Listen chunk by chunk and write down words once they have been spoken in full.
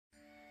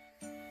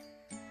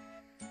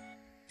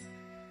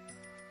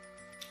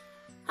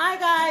Hi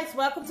guys,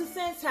 welcome to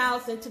Sense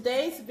House. In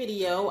today's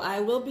video, I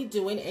will be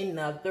doing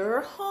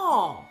another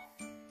haul.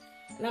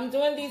 And I'm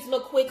doing these little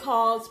quick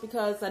hauls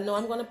because I know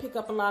I'm going to pick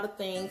up a lot of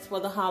things for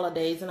the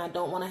holidays and I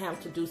don't want to have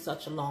to do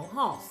such a long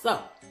haul.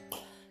 So,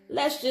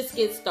 let's just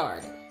get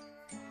started.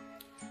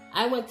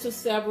 I went to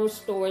several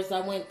stores.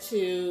 I went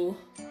to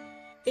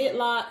Big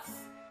Lots,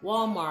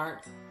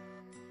 Walmart,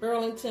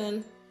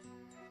 Burlington,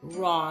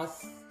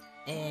 Ross,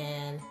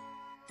 and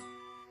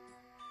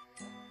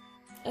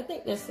I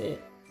think that's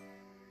it.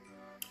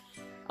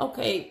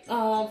 Okay,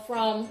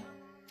 from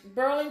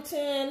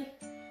Burlington,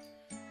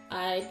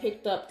 I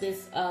picked up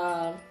this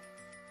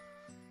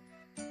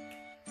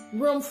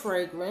room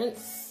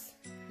fragrance,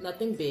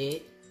 nothing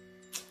big.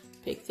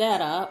 Picked that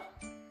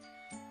up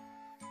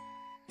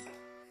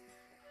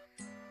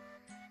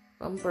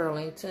from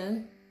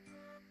Burlington.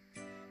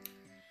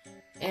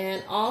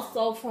 And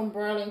also from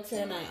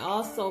Burlington, I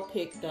also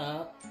picked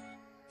up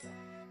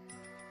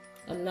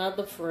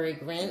another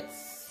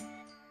fragrance,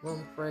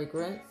 room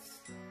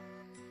fragrance.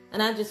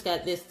 And I just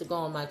got this to go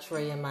on my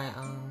tray in my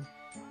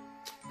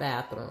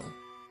bathroom.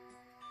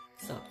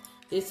 So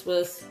this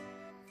was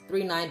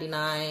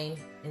 $3.99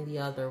 and the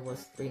other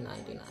was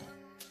 $3.99.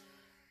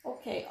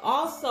 Okay,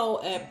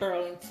 also at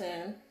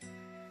Burlington,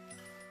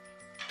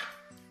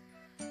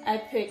 I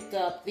picked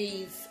up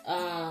these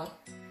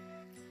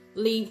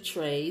leaf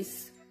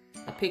trays.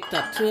 I picked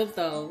up 2 of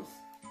those,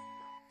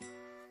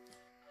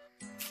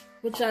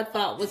 which I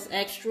thought was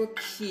extra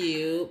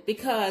cute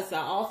because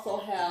I also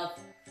have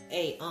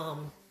a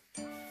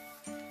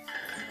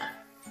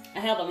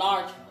a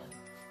large one.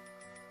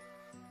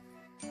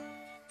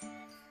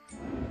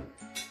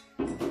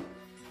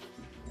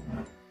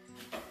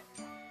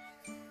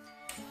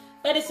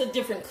 But it's a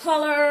different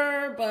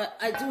color, but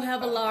I do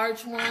have a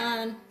large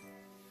one.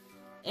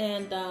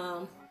 And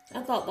I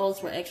thought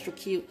those were extra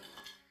cute.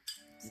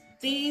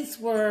 These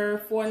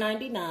were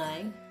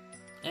 $4.99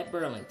 at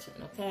Burlington,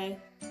 okay?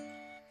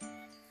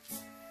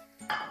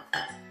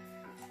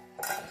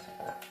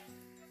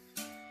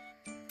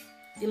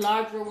 The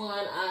larger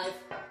one I've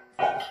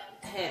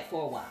had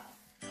for a while.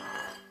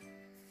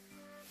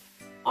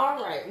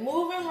 Alright,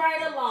 moving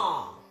right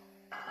along.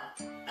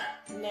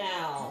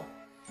 Now,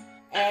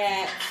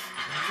 at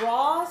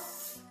Ross,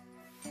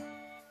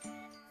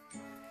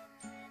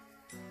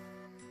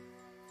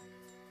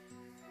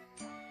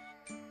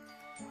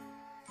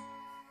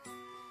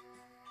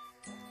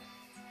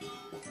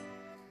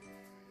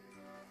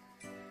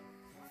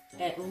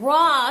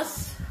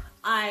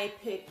 I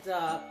picked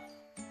up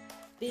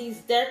these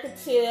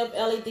decorative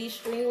LED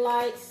string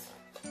lights,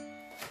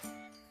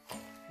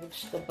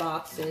 which the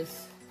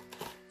boxes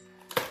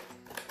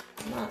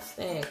not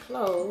staying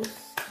closed,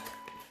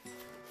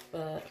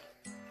 but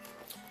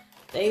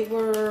they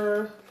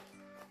were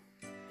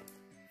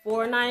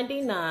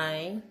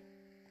 $4.99,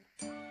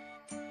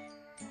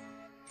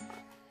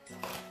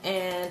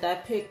 and I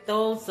picked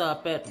those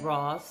up at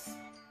Ross.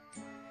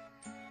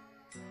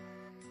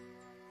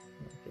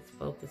 If it's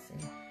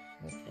focusing,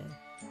 okay.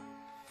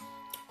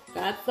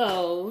 Got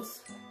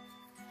those.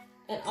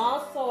 And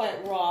also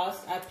at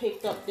Ross, I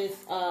picked up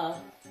this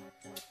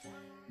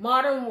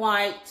modern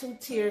white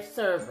 2-tier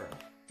server,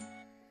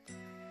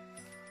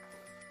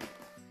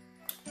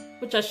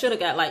 which I should have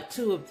got like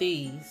 2 of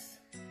these.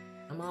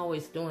 I'm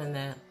always doing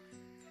that.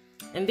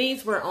 And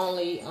these were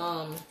only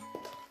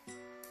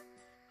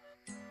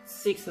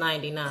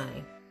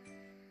 $6.99.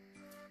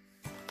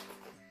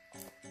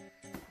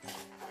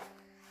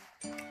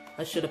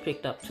 I should have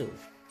picked up 2,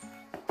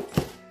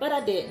 but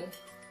I didn't.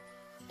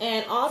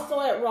 And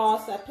also at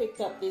Ross, I picked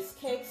up this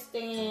cake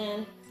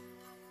stand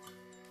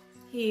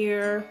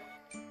here.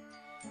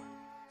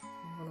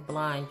 I'm gonna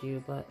blind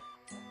you, but,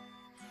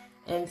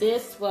 and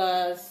this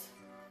was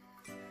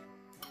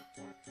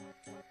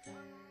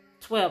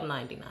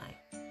 $12.99,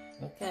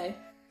 okay?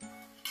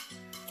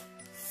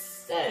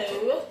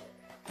 So,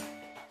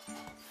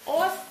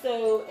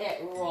 also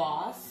at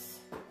Ross,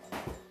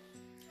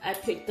 I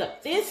picked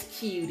up this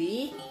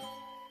cutie.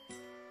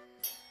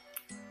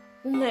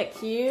 Isn't that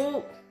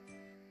cute?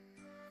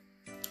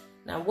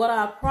 Now what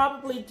I'll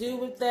probably do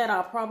with that,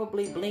 I'll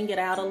probably bling it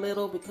out a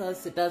little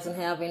because it doesn't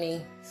have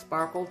any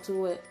sparkle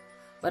to it.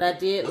 But I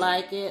did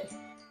like it.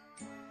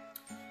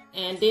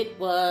 And it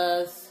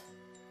was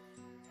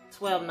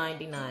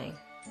 $12.99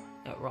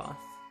 at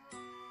Ross.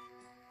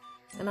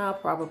 And I'll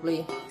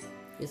probably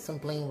get some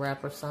bling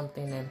wrap or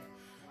something and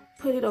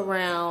put it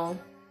around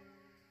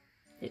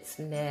its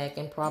neck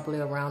and probably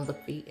around the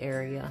feet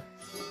area.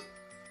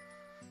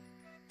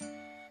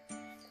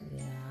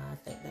 Yeah, I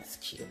think that's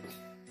cute.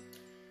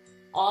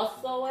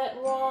 Also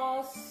at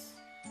Ross,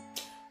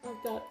 I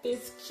got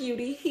this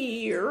cutie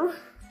here.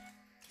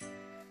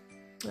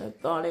 I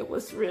thought it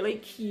was really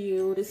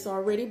cute. It's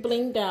already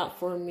blinged out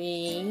for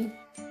me,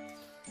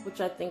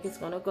 which I think is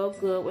going to go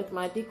good with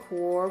my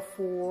decor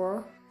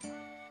for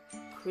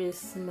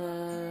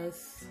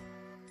Christmas.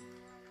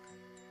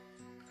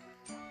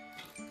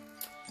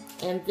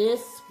 And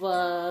this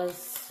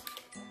was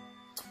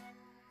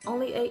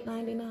only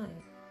 $8.99.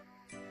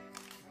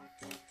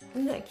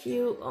 Isn't that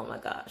cute? Oh my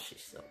gosh,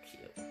 she's so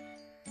cute.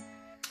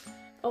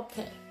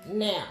 Okay,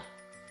 now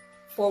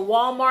for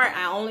Walmart,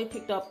 I only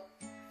picked up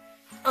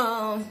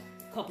a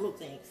couple of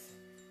things.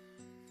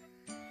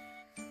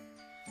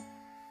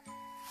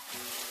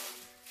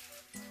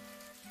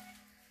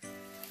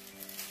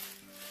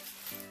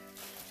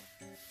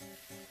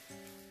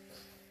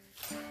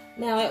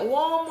 Now at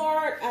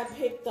Walmart, I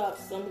picked up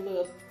some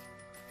little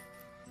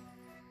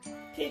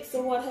picks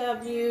or what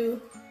have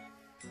you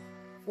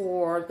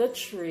for the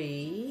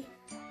tree.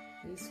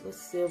 These little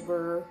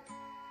silver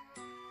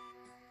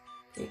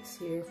picks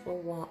here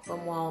from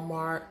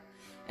Walmart.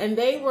 And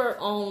they were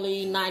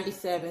only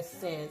 97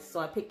 cents. So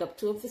I picked up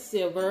 2 of the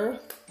silver.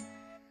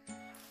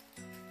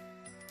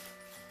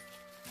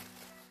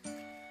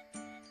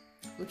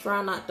 I'm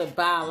trying not to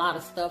buy a lot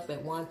of stuff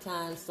at one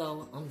time,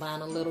 so I'm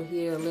buying a little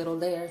here, a little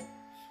there.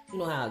 You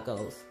know how it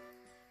goes.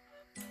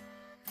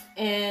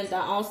 And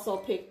I also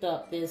picked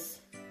up this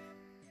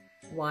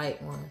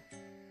white one.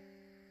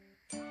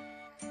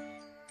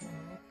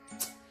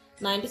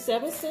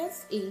 97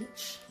 cents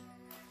each.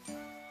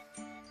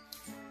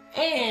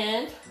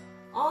 And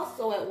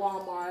also at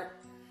Walmart,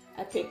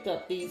 I picked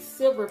up these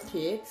silver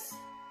picks.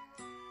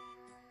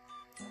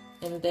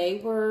 And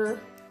they were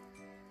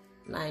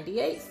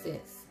 98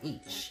 cents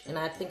each. And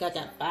I think I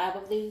got 5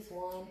 of these.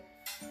 1,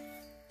 2,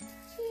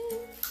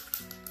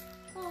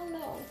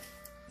 oh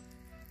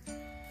no,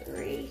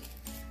 3,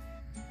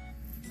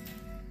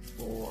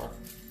 4.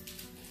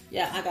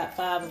 Yeah, I got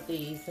 5 of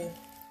these. And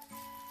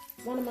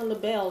one of my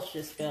labels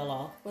just fell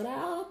off, but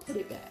I'll put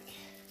it back.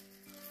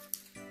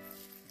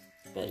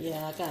 But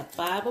yeah, I got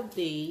 5 of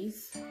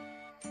these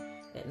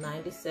at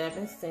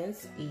 97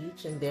 cents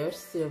each, and they're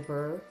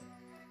silver,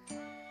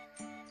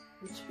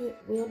 which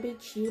will be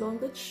cute on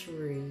the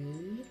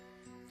tree.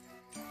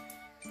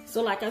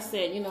 So like I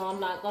said, you know,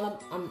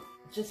 I'm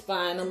just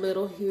buying a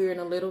little here and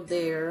a little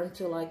there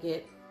until I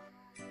get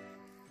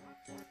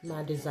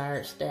my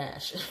desired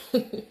stash.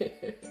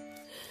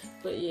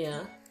 But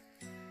yeah.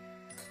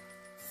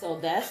 So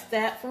that's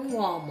that from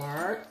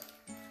Walmart.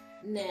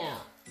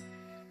 Now,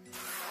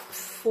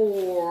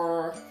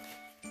 for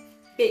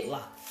Big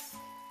Lots,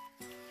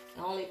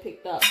 I only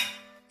picked up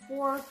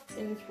 4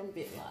 things from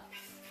Big Lots.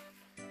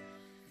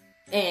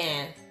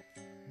 And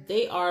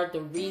they are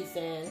the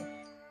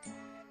reason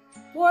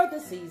for the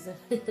season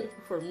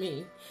for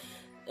me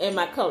and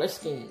my color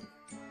scheme.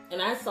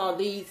 And I saw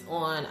these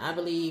on, I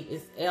believe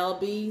it's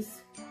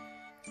LB's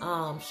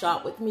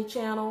Shop With Me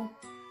channel.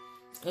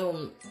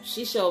 And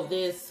she showed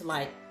this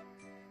like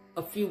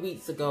a few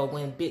weeks ago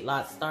when Big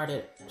Lots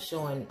started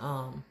showing,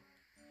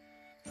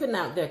 putting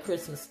out their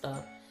Christmas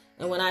stuff.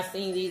 And when I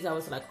seen these, I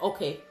was like,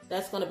 okay,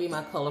 that's going to be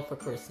my color for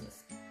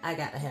Christmas. I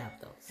got to have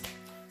those.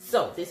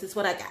 So this is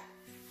what I got.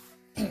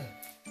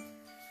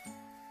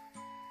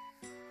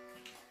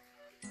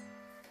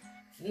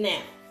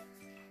 Now,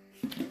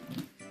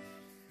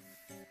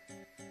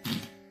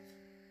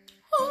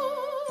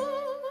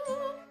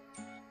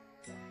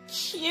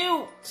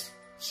 cute,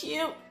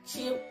 cute,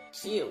 cute,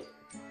 cute.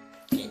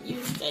 Can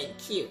you say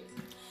cute?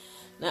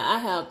 Now I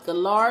have the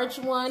large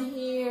one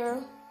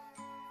here.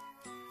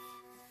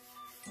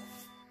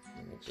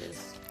 Let me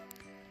just.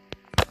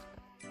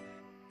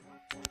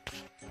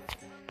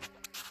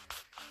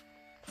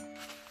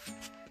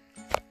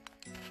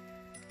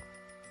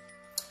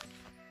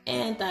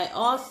 And I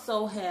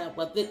also have,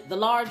 well, the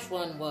large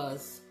one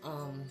was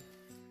 $8.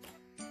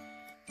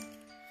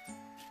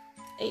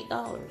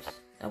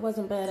 That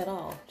wasn't bad at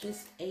all.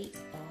 Just $8.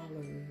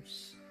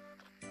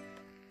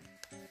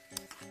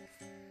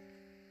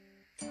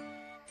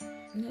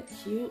 Isn't that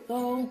cute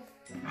though?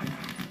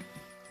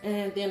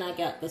 And then I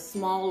got the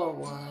smaller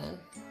one.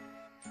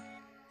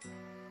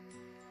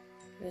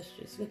 Let's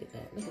just look at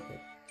that. Look at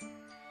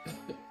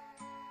that.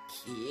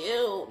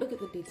 Cute. Look at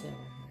the detail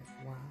on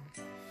here.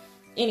 Wow.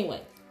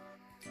 Anyway.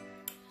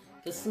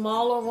 The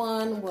smaller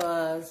one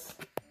was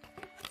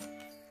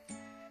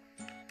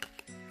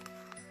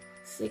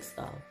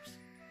 $6.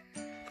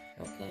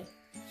 Okay.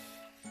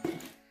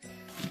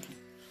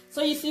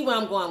 So you see where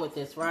I'm going with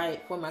this,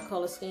 right? For my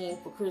color scheme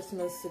for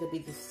Christmas, it'll be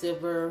the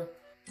silver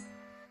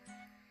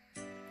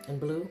and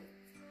blue.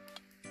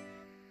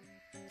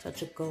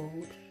 Touch of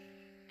gold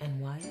and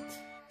white.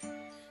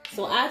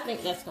 So I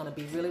think that's going to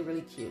be really,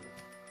 really cute.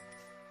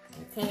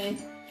 Okay.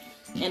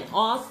 And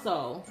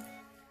also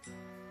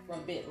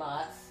from Big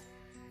Lots,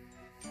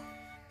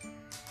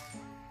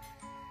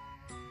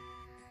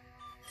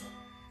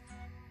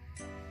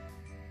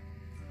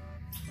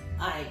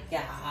 I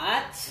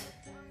got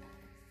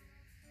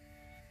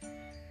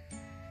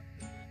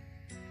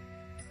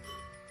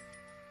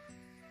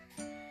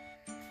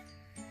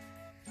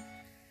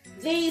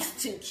these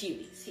 2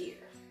 cuties here.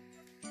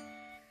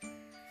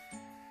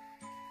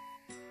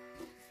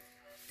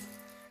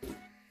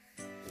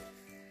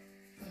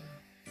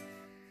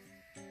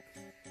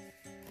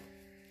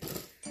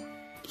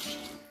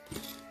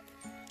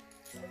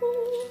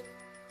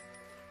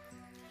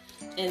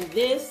 And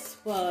this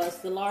was,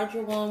 the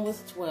larger one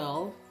was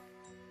 $12.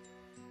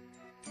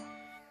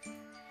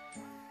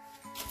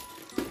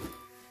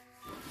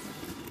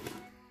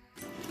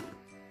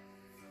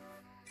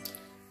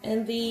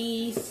 And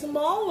the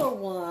smaller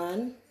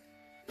one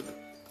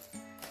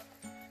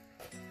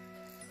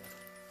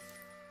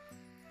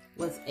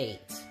was $8.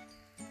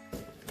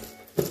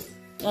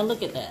 Now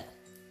look at that.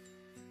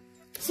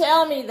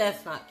 Tell me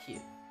that's not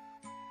cute.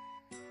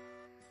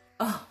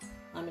 Oh,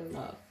 I'm in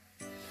love.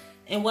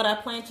 And what I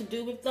plan to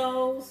do with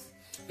those,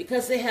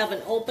 because they have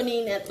an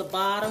opening at the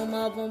bottom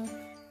of them,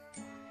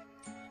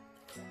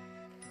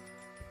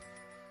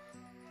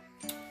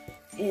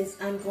 is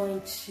I'm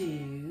going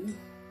to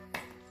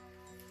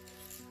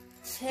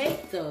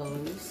take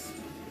those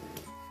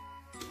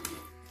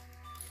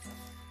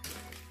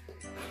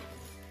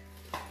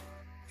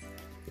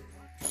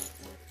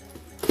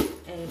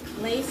and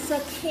place a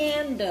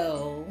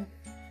candle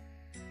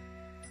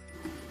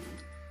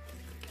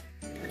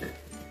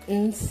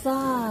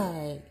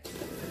inside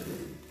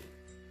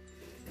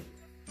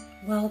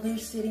while they're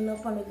sitting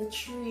up under the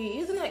tree.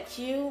 Isn't that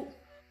cute?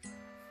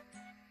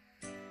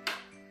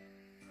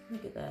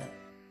 Look at that.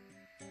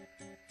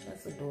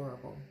 That's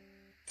adorable.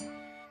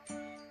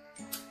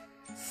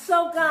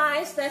 So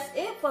guys, that's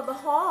it for the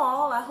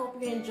haul. I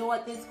hope you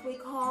enjoyed this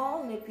quick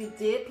haul. And if you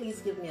did, please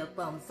give me a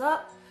thumbs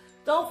up.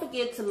 Don't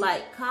forget to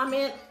like,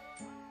 comment.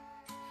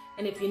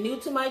 And if you're new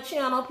to my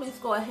channel, please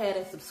go ahead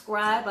and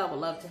subscribe. I would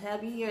love to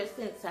have you here at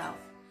Scents House.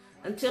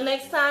 Until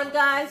next time,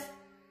 guys,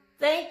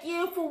 thank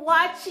you for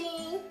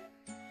watching.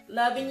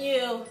 Loving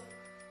you.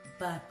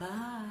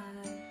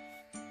 Bye-bye.